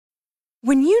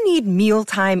When you need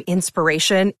mealtime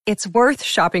inspiration, it's worth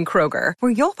shopping Kroger,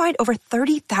 where you'll find over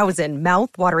 30,000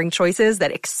 mouth-watering choices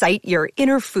that excite your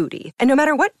inner foodie. And no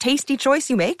matter what tasty choice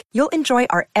you make, you'll enjoy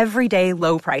our everyday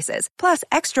low prices, plus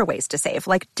extra ways to save,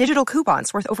 like digital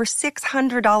coupons worth over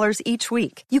 $600 each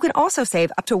week. You can also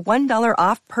save up to $1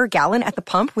 off per gallon at the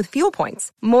pump with fuel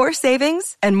points. More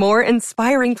savings and more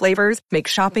inspiring flavors make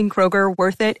shopping Kroger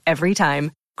worth it every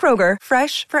time. Kroger,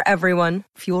 fresh for everyone.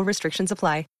 Fuel restrictions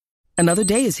apply. Another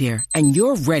day is here, and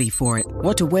you're ready for it.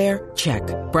 What to wear? Check.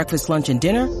 Breakfast, lunch, and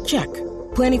dinner? Check.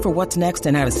 Planning for what's next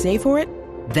and how to save for it?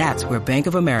 That's where Bank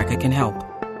of America can help.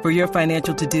 For your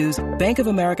financial to-dos, Bank of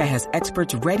America has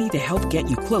experts ready to help get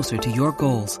you closer to your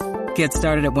goals. Get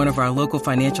started at one of our local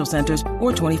financial centers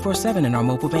or 24/7 in our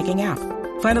mobile banking app.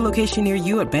 Find a location near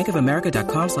you at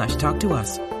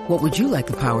bankofamerica.com/talktous. What would you like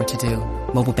the power to do?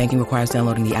 Mobile banking requires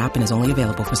downloading the app and is only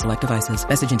available for select devices.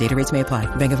 Message and data rates may apply.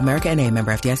 Bank of America N.A.,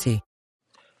 member FDIC.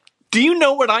 Do you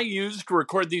know what I use to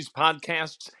record these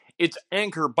podcasts? It's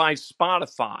Anchor by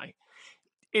Spotify.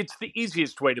 It's the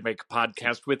easiest way to make a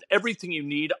podcast with everything you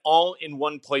need all in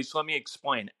one place. Let me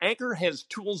explain. Anchor has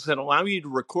tools that allow you to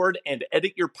record and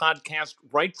edit your podcast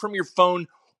right from your phone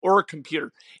or a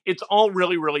computer. It's all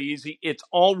really, really easy. It's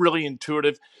all really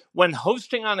intuitive. When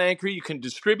hosting on Anchor, you can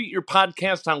distribute your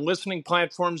podcast on listening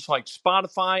platforms like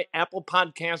Spotify, Apple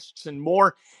Podcasts, and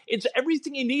more. It's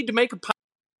everything you need to make a podcast.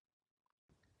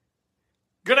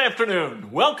 Good afternoon.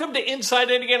 Welcome to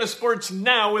Inside Indiana Sports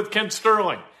Now with Kent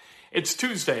Sterling. It's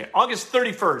Tuesday, August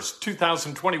 31st,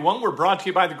 2021. We're brought to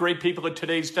you by the great people at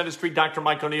Today's Dentistry, Dr.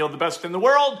 Mike O'Neill, the best in the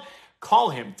world.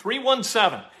 Call him,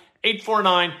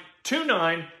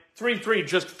 317-849-2933.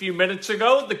 Just a few minutes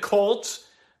ago, the Colts,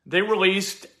 they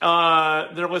released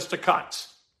their list of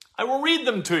cuts. I will read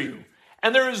them to you.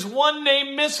 And there is one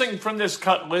name missing from this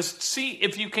cut list. See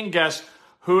if you can guess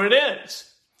who it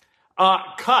is.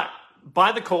 Cut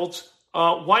by the Colts,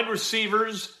 wide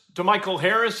receivers DeMichael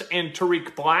Harris and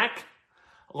Tariq Black.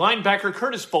 Linebacker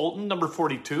Curtis Bolton, number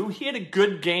 42. He had a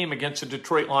good game against the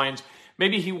Detroit Lions.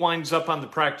 Maybe he winds up on the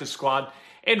practice squad.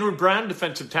 Andrew Brown,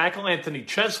 defensive tackle. Anthony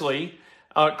Chesley,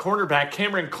 cornerback.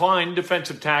 Cameron Klein,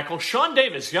 defensive tackle. Sean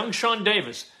Davis, young Sean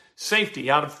Davis,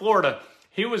 safety out of Florida.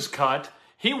 He was cut.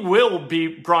 He will be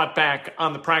brought back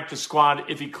on the practice squad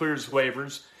if he clears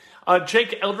waivers.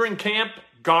 Jake Eldrenkamp,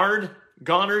 guard,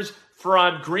 Goners.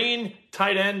 Farad Green,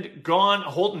 tight end, gone.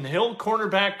 Holton Hill,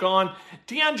 cornerback, gone.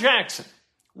 Deion Jackson,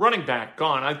 running back,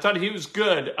 gone. I thought he was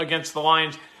good against the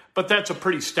Lions, but that's a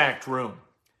pretty stacked room.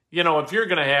 You know, if you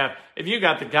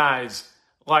got the guys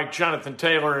like Jonathan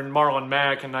Taylor and Marlon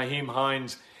Mack and Nyheim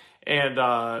Hines and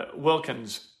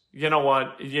Wilkins, you know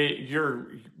what?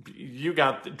 You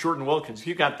got Jordan Wilkins.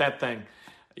 You got that thing.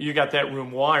 You got that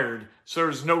room wired. So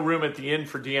there's no room at the end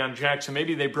for Deion Jackson.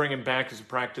 Maybe they bring him back as a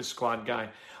practice squad guy.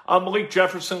 Malik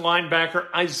Jefferson, linebacker.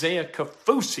 Isaiah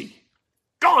Kafusi,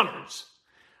 Goners.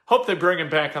 Hope they bring him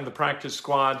back on the practice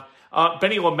squad.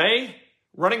 Benny LeMay,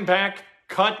 running back,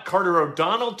 cut. Carter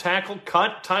O'Donnell, tackle,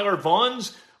 cut. Tyler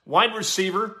Vaughns, wide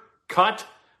receiver, cut.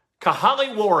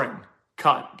 Kahale Warring,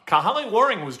 cut. Kahale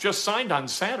Warring was just signed on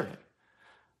Saturday.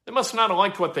 They must not have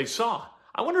liked what they saw.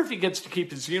 I wonder if he gets to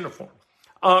keep his uniform.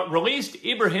 Released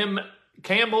Ibrahim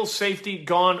Campbell, safety,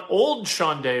 gone. Old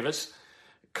Sean Davis,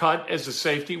 cut as a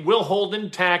safety. Will Holden,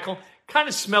 tackle. Kind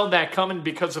of smelled that coming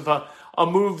because of a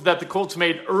move that the Colts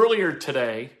made earlier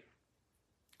today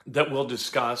that we'll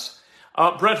discuss.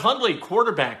 Brett Hundley,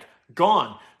 quarterback,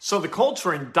 gone. So the Colts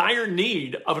are in dire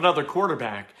need of another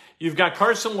quarterback. You've got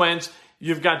Carson Wentz.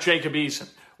 You've got Jacob Eason.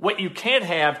 What you can't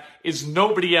have is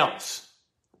nobody else,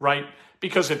 right?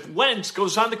 Because if Wentz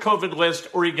goes on the COVID list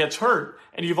or he gets hurt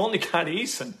and you've only got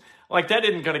Eason, like that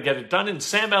isn't going to get it done. And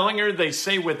Sam Ehlinger, they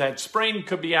say with that sprain,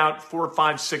 could be out 4,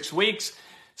 5, 6 weeks.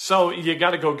 So you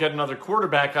got to go get another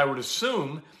quarterback, I would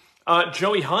assume.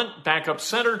 Joey Hunt, backup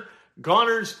center.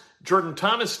 Goners, Jordan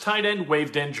Thomas, tight end,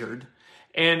 waived injured.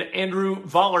 And Andrew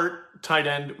Vollert, tight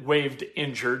end, waived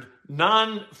injured.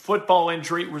 Non-football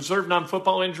injury, reserve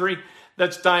non-football injury.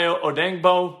 That's Dayo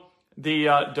Odengbo,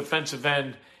 the defensive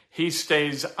end. He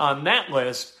stays on that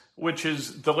list, which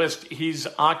is the list he's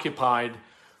occupied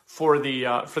for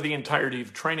the entirety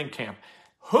of training camp.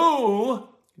 Who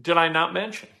did I not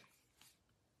mention?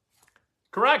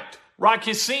 Correct. Rock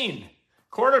Ya-Sin,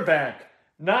 quarterback,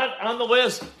 not on the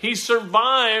list. He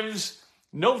survives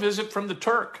no visit from the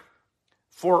Turk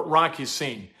for Rock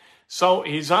Ya-Sin. So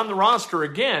he's on the roster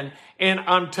again, and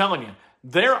I'm telling you,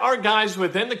 there are guys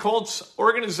within the Colts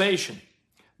organization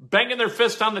banging their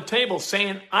fist on the table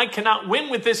saying, I cannot win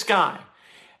with this guy.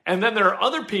 And then there are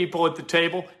other people at the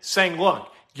table saying, look,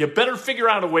 you better figure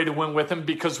out a way to win with him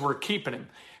because we're keeping him.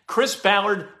 Chris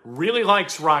Ballard really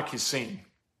likes Rock Ya-Sin.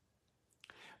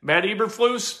 Matt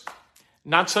Eberflus,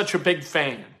 not such a big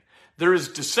fan. There is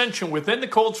dissension within the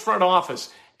Colts front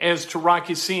office as to Rock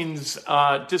Ya-Sin's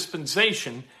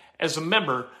dispensation as a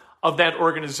member of that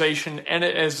organization and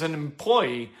as an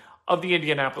employee of the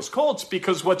Indianapolis Colts,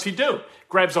 because what's he do?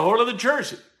 Grabs a hold of the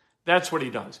jersey. That's what he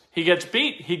does. He gets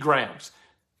beat, he grabs.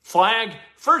 Flag,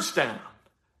 first down.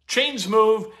 Chains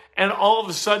move, and all of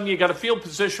a sudden you got a field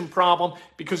position problem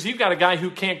because you've got a guy who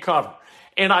can't cover.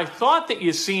 And I thought that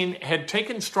Ya-Sin had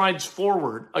taken strides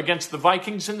forward against the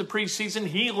Vikings in the preseason.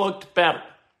 He looked better.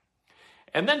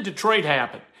 And then Detroit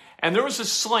happened. And there was a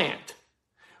slant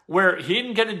where he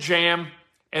didn't get a jam,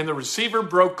 and the receiver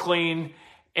broke clean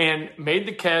and made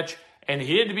the catch, and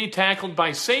he had to be tackled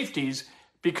by safeties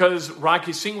because Rock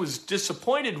Ya-Sin was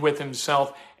disappointed with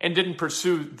himself and didn't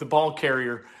pursue the ball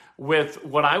carrier with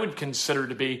what I would consider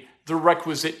to be the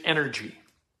requisite energy.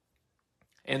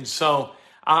 And so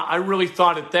I really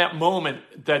thought at that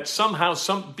moment that somehow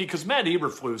because Matt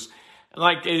Eberflus,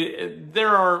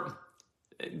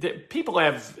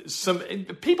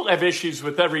 people have issues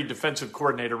with every defensive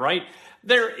coordinator, right?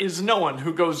 There is no one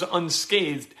who goes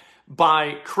unscathed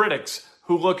by critics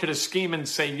who look at a scheme and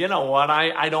say, you know what,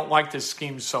 I don't like this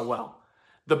scheme so well.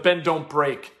 The bend don't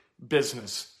break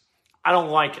business. I don't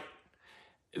like it.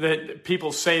 That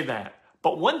people say that.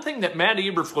 But one thing that Matt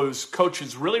Eberflus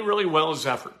coaches really, really well is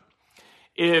effort.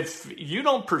 If you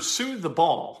don't pursue the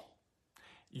ball,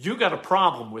 you got a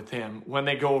problem with him when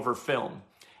they go over film.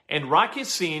 And Rock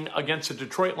Ya-Sin against the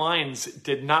Detroit Lions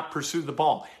did not pursue the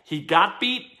ball. He got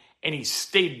beat and he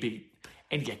stayed beat.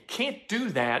 And you can't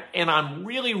do that. And I'm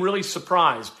really, really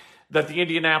surprised that the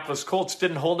Indianapolis Colts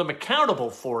didn't hold him accountable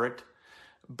for it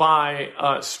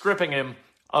by stripping him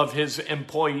of his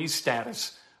employee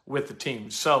status with the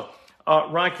team. So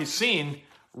Rock Ya-Sin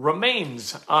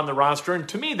remains on the roster, and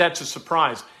to me, that's a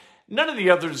surprise. None of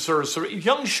the others are.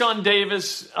 Young Sean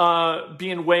Davis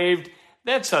being waived,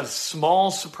 that's a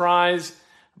small surprise.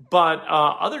 But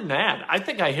other than that, I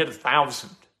think I hit 1,000.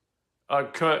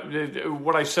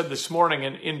 What I said this morning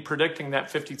in predicting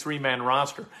that 53-man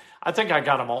roster, I think I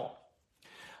got them all.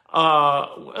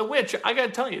 Which, I got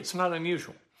to tell you, it's not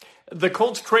unusual. The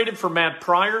Colts traded for Matt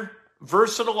Pryor,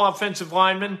 versatile offensive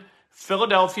lineman,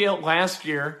 Philadelphia last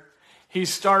year. He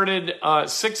started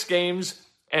 6 games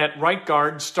at right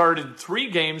guard, started 3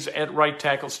 games at right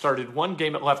tackle, started 1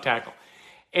 game at left tackle.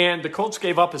 And the Colts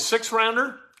gave up a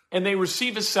 6th-rounder, and they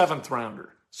receive a 7th-rounder.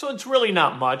 So it's really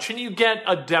not much, and you get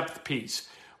a depth piece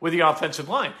with the offensive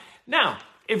line. Now,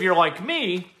 if you're like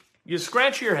me, you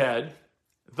scratch your head,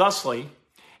 thusly,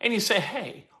 and you say,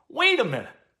 hey, wait a minute.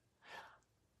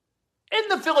 In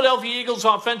the Philadelphia Eagles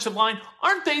offensive line,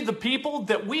 aren't they the people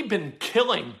that we've been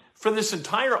killing for this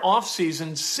entire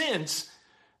offseason since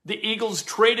the Eagles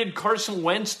traded Carson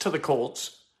Wentz to the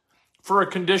Colts for a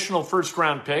conditional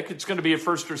first-round pick? It's going to be a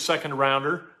first or second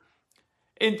rounder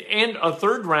and a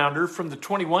third rounder from the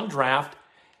 21 draft.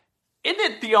 Isn't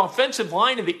it the offensive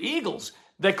line of the Eagles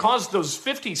that caused those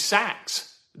 50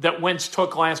 sacks that Wentz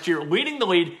took last year, leading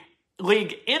the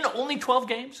league in only 12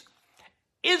 games?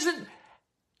 Isn't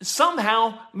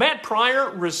somehow Matt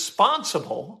Pryor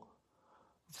responsible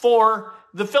for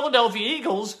the Philadelphia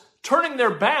Eagles turning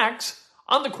their backs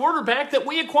on the quarterback that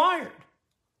we acquired?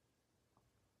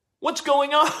 What's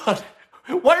going on?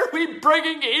 Why are we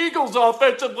bringing Eagles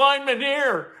offensive linemen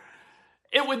here?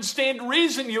 It would stand to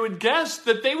reason, you would guess,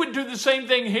 that they would do the same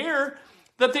thing here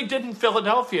that they did in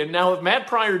Philadelphia. Now, if Matt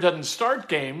Pryor doesn't start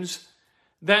games,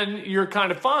 then you're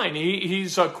kind of fine.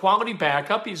 He's a quality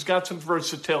backup. He's got some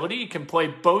versatility. He can play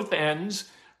both ends,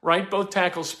 right? Both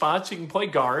tackle spots. He can play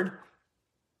guard.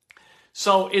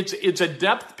 So it's a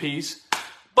depth piece.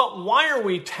 But why are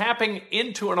we tapping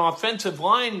into an offensive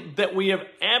line that we have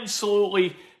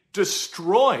absolutely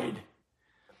destroyed?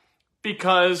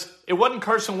 Because it wasn't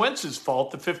Carson Wentz's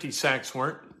fault the 50 sacks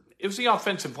weren't. It was the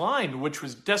offensive line, which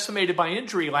was decimated by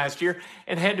injury last year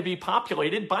and had to be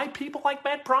populated by people like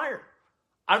Matt Pryor.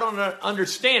 I don't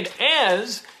understand.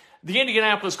 As the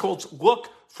Indianapolis Colts look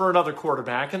for another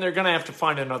quarterback, and they're going to have to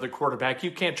find another quarterback.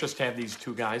 You can't just have these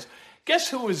 2 guys. Guess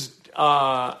who was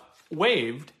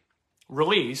waived,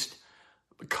 released,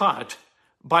 cut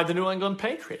by the New England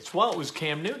Patriots? Well, it was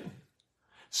Cam Newton.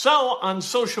 So on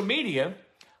social media,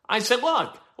 I said,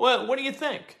 look, what do you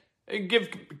think? Give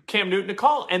Cam Newton a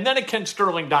call. And then at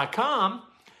KenSterling.com,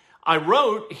 I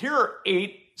wrote, here are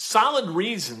 8 solid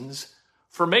reasons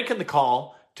for making the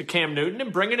call to Cam Newton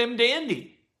and bringing him to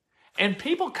Indy. And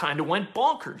people kind of went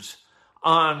bonkers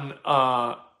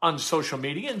on social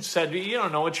media and said, you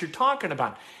don't know what you're talking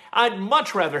about. I'd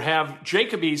much rather have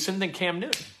Jacob Eason than Cam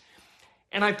Newton.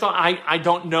 And I thought, I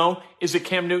don't know. Is it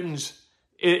Cam Newton's,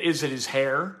 is it his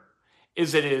hair?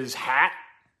 Is it his hat?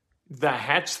 The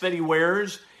hats that he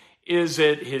wears? Is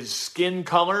it his skin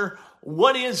color?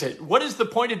 What is it? What is the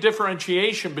point of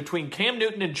differentiation between Cam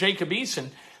Newton and Jacob Eason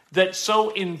that so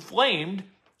inflamed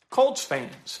Colts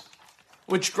fans?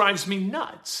 Which drives me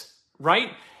nuts,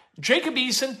 right? Jacob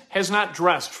Eason has not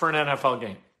dressed for an NFL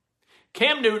game.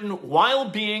 Cam Newton, while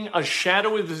being a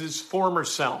shadow of his former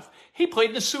self, he played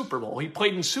in the Super Bowl. He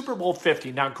played in Super Bowl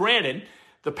 50. Now, granted,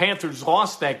 the Panthers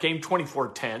lost that game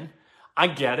 24-10. I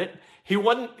get it. He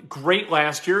wasn't great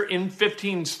last year in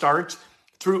 15 starts,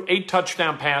 threw 8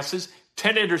 touchdown passes,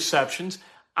 10 interceptions.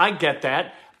 I get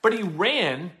that. But he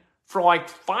ran for like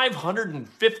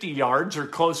 550 yards or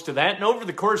close to that. And over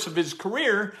the course of his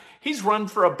career, he's run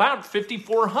for about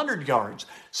 5,400 yards.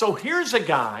 So here's a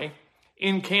guy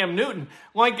in Cam Newton,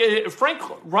 like Frank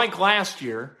Reich last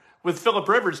year with Phillip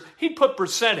Rivers, he put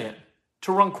Brissett in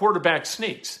to run quarterback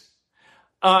sneaks.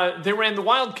 They ran the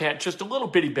Wildcat just a little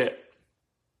bitty bit.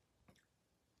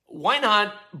 Why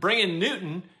not bring in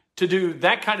Newton to do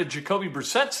that kind of Jacoby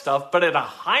Brissett stuff, but at a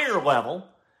higher level,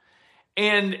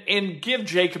 and give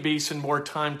Jacob Eason more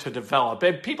time to develop?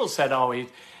 And people said,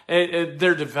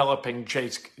 they're developing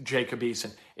Jacob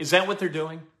Eason. Is that what they're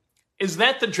doing? Is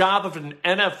that the job of an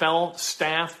NFL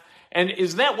staff? And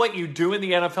is that what you do in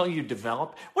the NFL? You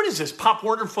develop? What is this, Pop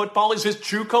Warner football? Is this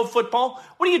JUCO football?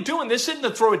 What are you doing? This isn't the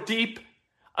Throw It Deep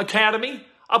Academy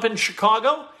up in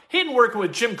Chicago. He ain't working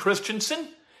with Jim Christensen.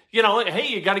 You know, hey,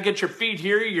 you got to get your feet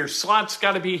here. Your slot's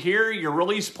got to be here. Your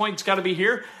release point's got to be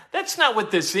here. That's not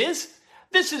what this is.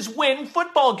 This is win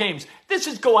football games. This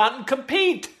is go out and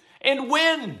compete and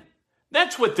win.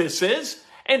 That's what this is.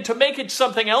 And to make it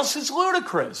something else is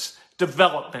ludicrous.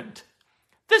 Development.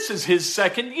 This is his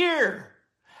second year.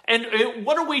 And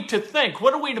what are we to think?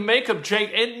 What are we to make of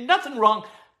Jake? And nothing wrong.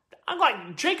 I'm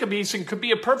like, Jacob Eason could be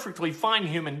a perfectly fine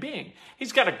human being.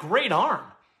 He's got a great arm.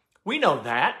 We know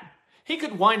that. He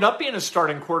could wind up being a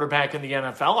starting quarterback in the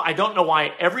NFL. I don't know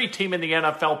why every team in the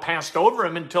NFL passed over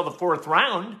him until the 4th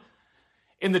round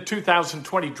in the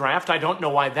 2020 draft. I don't know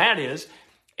why that is.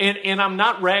 And I'm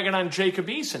not ragging on Jacob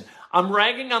Eason. I'm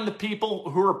ragging on the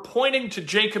people who are pointing to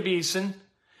Jacob Eason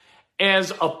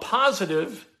as a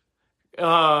positive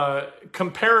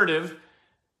comparative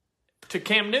to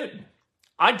Cam Newton.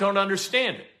 I don't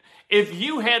understand it. If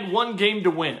you had one game to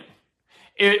win,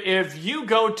 if you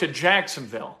go to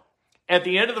Jacksonville at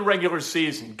the end of the regular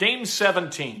season, game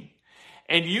 17,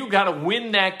 and you got to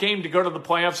win that game to go to the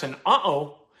playoffs, and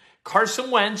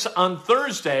Carson Wentz on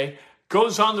Thursday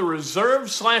goes on the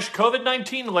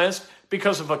reserve/COVID-19 list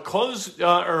because of a close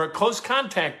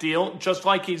contact deal, just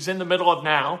like he's in the middle of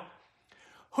now.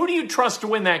 Who do you trust to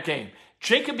win that game?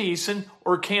 Jacob Eason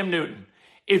or Cam Newton?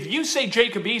 If you say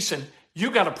Jacob Eason,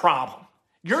 you got a problem.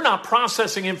 You're not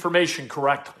processing information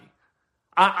correctly.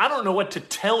 I don't know what to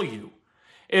tell you.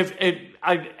 I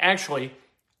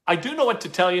do know what to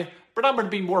tell you, but I'm going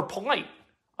to be more polite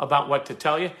about what to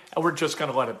tell you, and we're just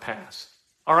going to let it pass.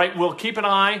 All right, we'll keep an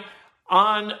eye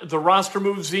on the roster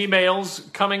moves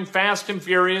emails coming fast and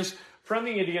furious from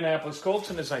the Indianapolis Colts.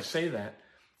 And as I say that,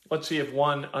 let's see if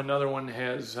another one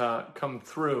has come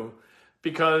through,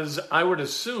 because I would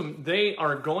assume they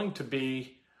are going to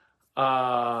be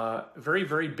very,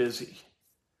 very busy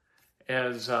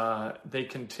as they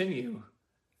continue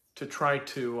to try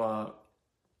to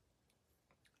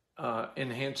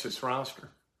enhance this roster.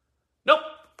 Nope,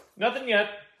 nothing yet.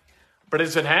 But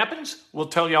as it happens, we'll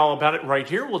tell you all about it right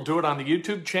here. We'll do it on the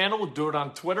YouTube channel. We'll do it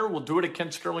on Twitter. We'll do it at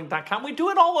KentSterling.com. We do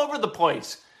it all over the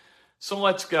place. So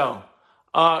let's go.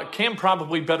 Cam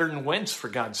probably better than Wentz, for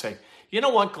God's sake. You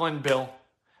know what, Glenn Bill?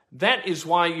 That is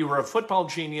why you are a football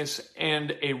genius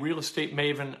and a real estate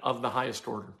maven of the highest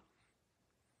order.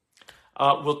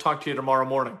 We'll talk to you tomorrow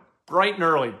morning. Bright and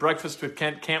early. Breakfast with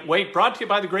Kent. Can't wait. Brought to you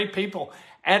by the great people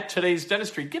at Today's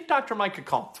Dentistry. Give Dr. Mike a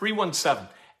call.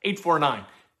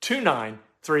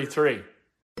 317-849-2933.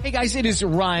 Hey guys, it is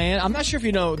Ryan. I'm not sure if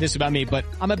you know this about me, but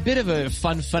I'm a bit of a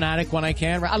fun fanatic when I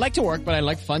can. I like to work, but I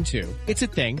like fun too. It's a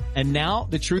thing. And now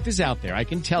the truth is out there. I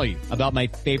can tell you about my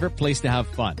favorite place to have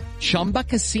fun. Chumba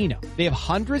Casino. They have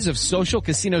hundreds of social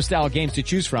casino style games to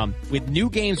choose from with new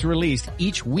games released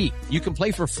each week. You can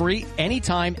play for free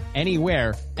anytime,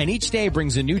 anywhere. And each day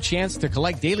brings a new chance to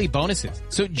collect daily bonuses.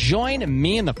 So join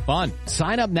me in the fun.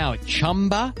 Sign up now at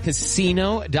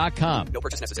ChumbaCasino.com. No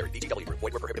purchase necessary. VGW. Void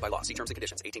where prohibited by law. See terms and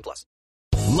conditions. 18+.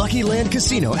 Lucky Land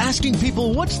Casino, asking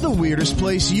people, what's the weirdest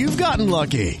place you've gotten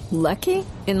lucky? Lucky?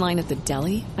 In line at the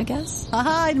deli, I guess?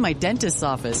 Aha, in my dentist's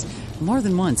office. More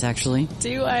than once, actually.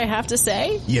 Do I have to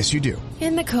say? Yes, you do.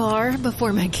 In the car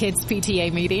before my kids'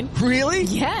 PTA meeting. Really?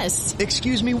 Yes.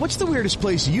 Excuse me, what's the weirdest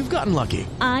place you've gotten lucky?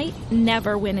 I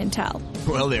never win and tell.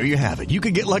 Well, there you have it. You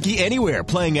can get lucky anywhere,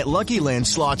 playing at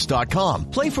LuckyLandSlots.com.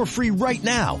 Play for free right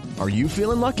now. Are you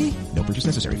feeling lucky? No purchase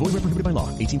necessary. Void where prohibited by law.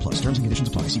 18+. Terms and conditions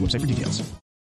apply. See website for details.